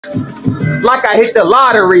Like I hit the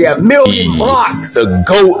lottery, a million blocks. The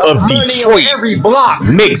GOAT of Detroit every block.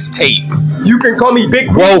 mixtape. You can call me Big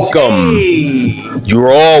Welcome. Hey. You're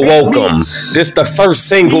all welcome. This the first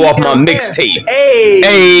single off my mixtape.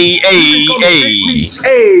 Hey.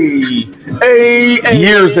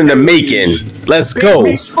 Years in the making. Let's go.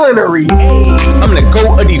 I'm the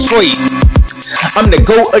GOAT of Detroit. I'm the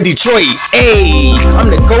GOAT of Detroit. Ayy, I'm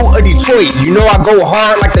the GOAT of Detroit. You know I go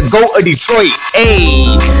hard like the GOAT of Detroit. Ayy,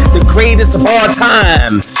 the greatest of all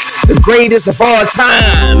time. The greatest of all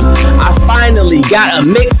time. I finally got a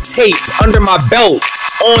mixtape under my belt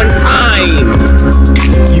on time.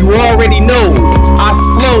 You already know I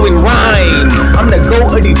flow and rhyme. I'm the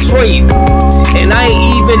GOAT of Detroit, and I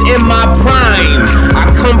ain't even in my prime. I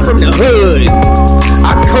come from the hood.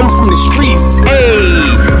 I come from the streets. Ayy,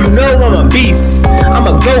 you know I'm a beast. I'm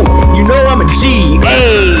a GOAT. You know I'm a G.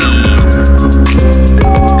 Ayy,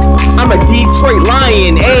 I'm a Detroit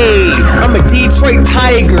lion. Ayy, I'm a Detroit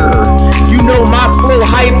tiger. You know my flow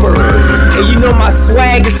hyper, and you know my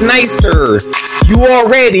swag is nicer. You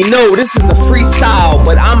already know this is a freestyle,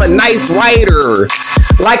 but I'm a nice writer,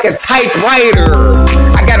 like a typewriter.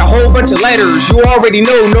 I got a whole bunch of letters. You already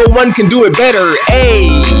know no one can do it better.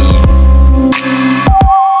 Ayy,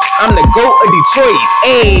 I'm the GOAT of Detroit.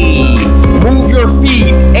 Ayy, move your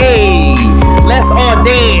feet. Ayy, let's all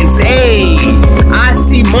dance. Ayy, I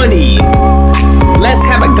see money. Let's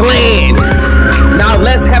have a glance. Now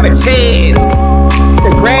let's have a chance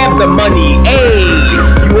to grab the money. Ayy,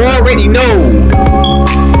 you already know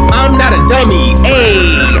I'm not a dummy.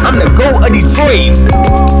 Ayy, I'm the GOAT of Detroit.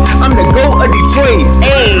 I'm the GOAT of Detroit.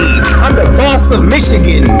 Ayy, I'm the boss of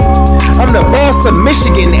Michigan. I'm the boss of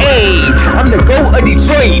Michigan. Ayy, I'm the GOAT of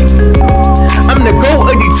Detroit. I'm the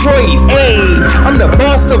GOAT of Detroit. Ayy, I'm the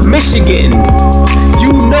boss of Michigan.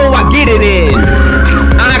 You know I get it in.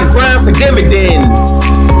 I grind for dividends.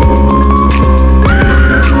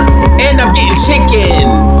 And I'm getting chicken.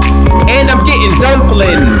 And I'm getting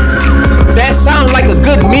dumplings. That sounds like a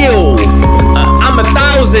good meal. I'm a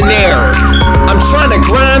thousandaire. I'm trying to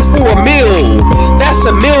grind for a meal. That's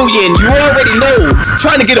a million. You already know.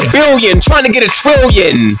 Trying to get a billion. Trying to get a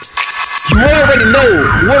trillion. You already know.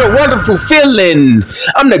 What a wonderful feeling.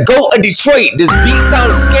 I'm the GOAT of Detroit. This beat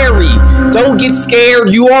sounds scary. Don't get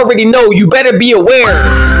scared. You already know. You better be aware.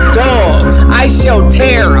 Dog, I shall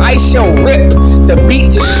tear. I shall rip the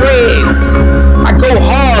beat to shreds. I go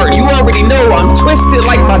hard. You already know. I'm twisted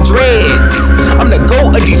like my dreads. I'm the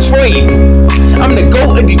GOAT of Detroit. I'm the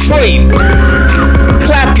GOAT of Detroit.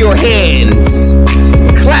 Clap your hands.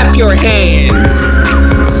 Clap your hands.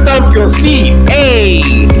 Stomp your feet.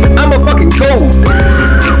 Ayy, I'm a fucking GOAT.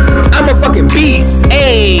 I'm a fucking beast.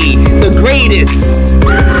 Ayy, the greatest.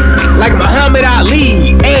 Like Muhammad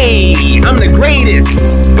Ali. Ayy, I'm the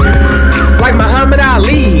greatest. Like Muhammad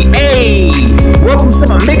Ali. Ayy, welcome to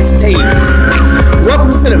my mixtape.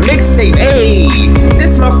 Welcome to the mixtape. Ayy,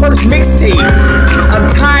 this is my first mixtape. I'm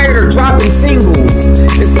tired of dropping singles.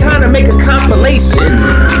 It's time to make a compilation.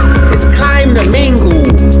 It's time to mingle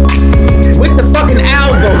with the fucking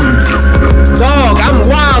albums. Dog, I'm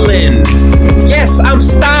wildin'. Yes, I'm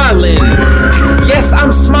styling. Yes,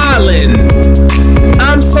 I'm smiling.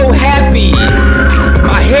 I'm so happy.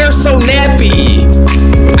 My hair's so nappy.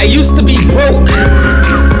 I used to be broke,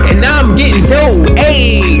 and now I'm getting dough.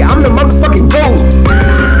 Ayy, I'm the motherfucking GOAT.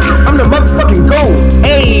 I'm the motherfucking GOAT.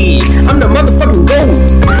 Ayy, I'm the motherfucking GOAT.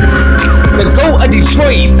 The GOAT of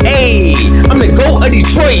Detroit. Ayy, I'm the GOAT of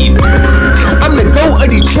Detroit. I'm the GOAT of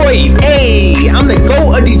Detroit. Ayy, I'm the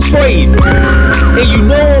GOAT of Detroit. And you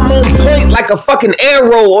know I'm on point like a fucking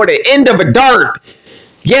arrow or the end of a dart.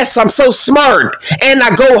 Yes, I'm so smart, and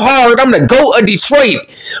I go hard. I'm the GOAT of Detroit.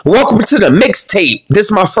 Welcome to the mixtape. This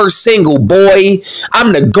is my first single, boy.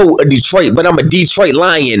 I'm the GOAT of Detroit, but I'm a Detroit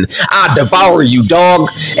lion. I'll devour you, dog,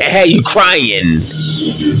 and have you crying.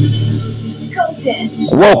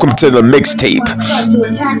 Welcome to the mixtape. To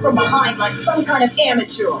attack from behind like some kind of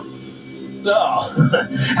amateur. Oh,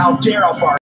 how dare I bark.